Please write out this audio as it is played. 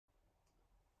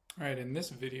All right, in this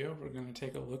video, we're going to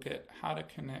take a look at how to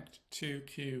connect to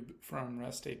Cube from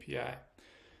REST API.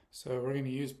 So we're going to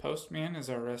use Postman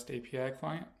as our REST API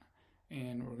client,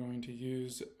 and we're going to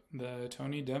use the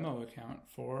Tony demo account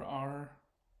for our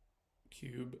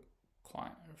Cube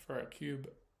client, for our Cube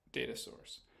data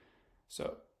source.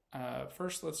 So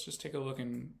first, let's just take a look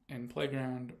in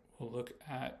Playground. We'll look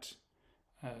at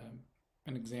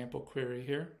an example query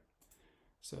here.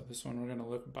 So this one, we're going to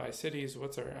look by cities.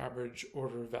 What's our average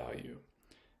order value?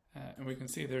 And we can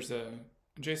see there's a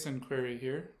JSON query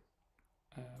here,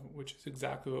 which is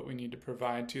exactly what we need to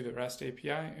provide to the REST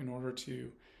API in order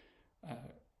to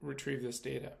retrieve this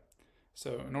data.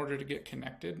 So in order to get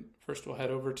connected, first we'll head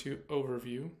over to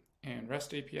Overview, and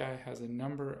REST API has a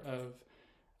number of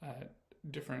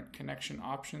different connection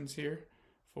options here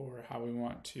for how we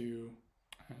want to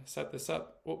set this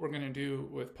up. What we're going to do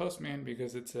with Postman,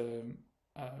 because it's a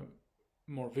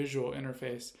more visual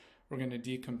interface, we're going to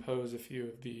decompose a few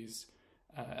of these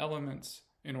elements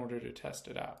in order to test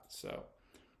it out. So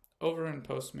over in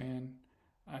Postman,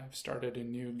 I've started a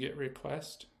new GET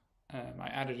request. I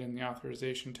added in the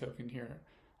authorization token here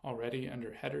already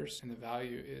under headers, and the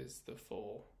value is the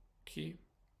full key.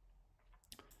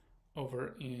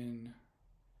 Over in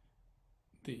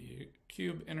the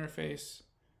Cube interface,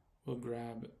 we'll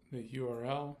grab the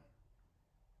URL,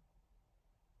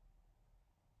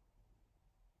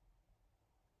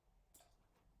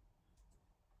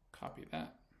 copy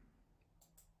that,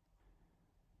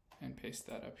 and paste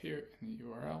that up here in the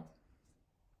URL.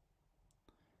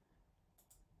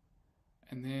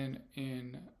 And then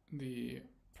in the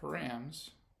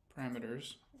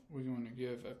parameters, we want to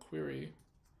give a query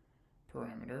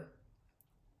parameter.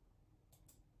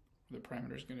 The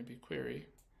parameter is going to be query,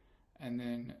 and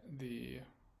then the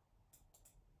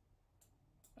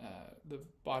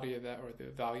body of that, or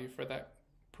the value for that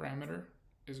parameter,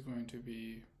 is going to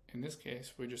be, in this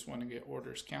case, we just want to get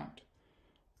orders count.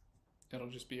 It'll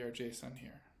just be our JSON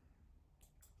here.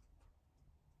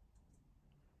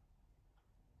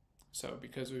 So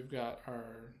because we've got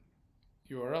our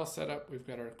URL set up, we've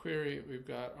got our query, we've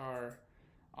got our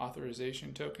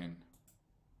authorization token,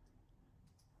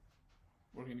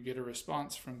 we're going to get a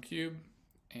response from Cube,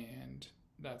 and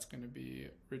that's going to be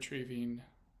retrieving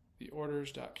the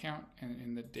orders.count, and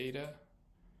in the data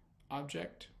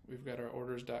object, we've got our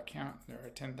orders.count. There are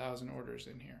 10,000 orders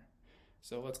in here.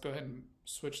 So let's go ahead and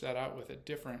switch that out with a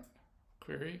different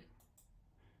query.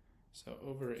 So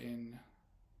over in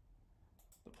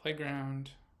the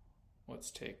Playground,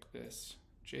 let's take this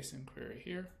JSON query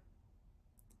here,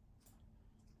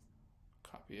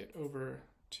 copy it over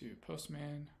to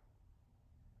Postman,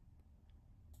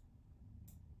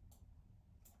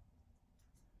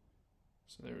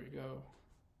 so there we go.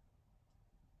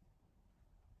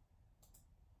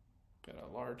 Got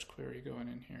a large query going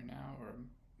in here now, or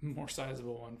a more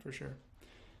sizable one for sure.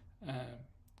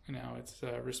 Now it's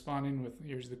responding with,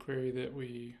 here's the query that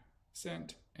we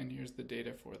sent, and here's the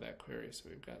data for that query. So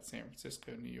we've got San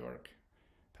Francisco, New York,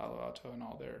 Palo Alto, and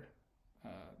all their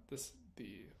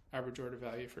the average order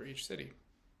value for each city.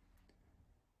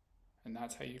 And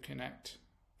that's how you connect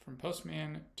from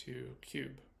Postman to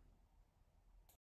Cube.